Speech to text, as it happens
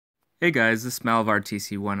Hey guys, this is Malavar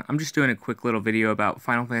TC1. I'm just doing a quick little video about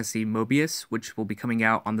Final Fantasy Mobius, which will be coming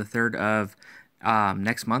out on the 3rd of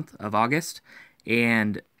next month of August.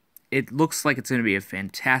 And it looks like it's going to be a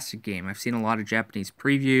fantastic game. I've seen a lot of Japanese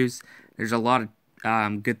previews. There's a lot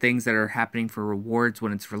of good things that are happening for rewards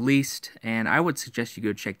when it's released. And I would suggest you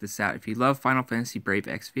go check this out. If you love Final Fantasy Brave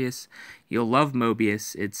Exvius, you'll love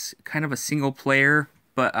Mobius. It's kind of a single player,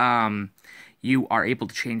 but you are able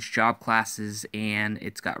to change job classes, and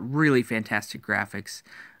it's got really fantastic graphics.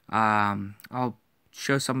 I'll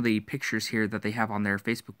show some of the pictures here that they have on their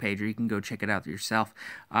Facebook page, or you can go check it out yourself.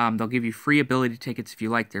 They'll give you free ability tickets if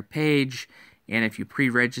you like their page, and if you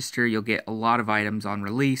pre-register, you'll get a lot of items on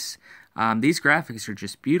release. These graphics are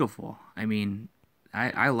just beautiful. I mean,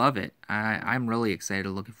 I love it. I'm really excited,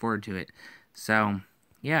 looking forward to it. So,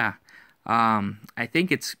 yeah. I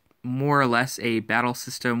think it's more or less a battle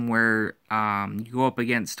system where you go up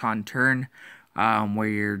against turn, where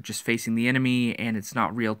you're just facing the enemy and it's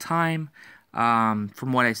not real time,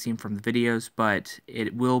 from what I've seen from the videos, but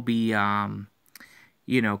it will be, kind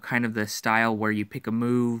of the style where you pick a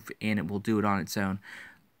move and it will do it on its own.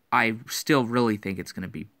 I still really think it's going to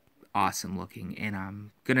be awesome looking, and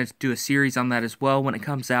I'm gonna do a series on that as well when it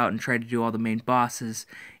comes out and try to do all the main bosses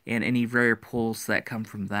and any rare pulls that come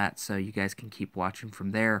from that, so you guys can keep watching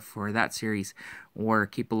from there for that series or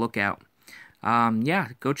keep a lookout. Yeah,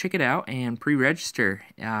 go check it out and pre-register.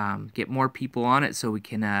 Get more people on it so we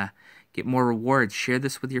can get more rewards. Share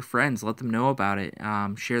this with your friends. Let them know about it.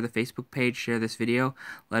 Share the Facebook page. Share this video.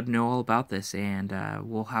 Let them know all about this. And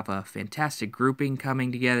we'll have a fantastic grouping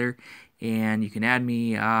coming together. And you can add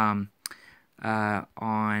me on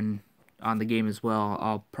the game as well.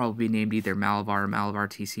 I'll probably be named either Malavar or Malavar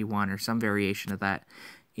TC1 or some variation of that.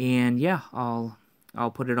 And yeah, I'll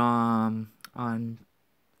put it on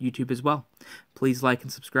YouTube as well. Please like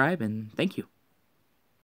and subscribe, and thank you.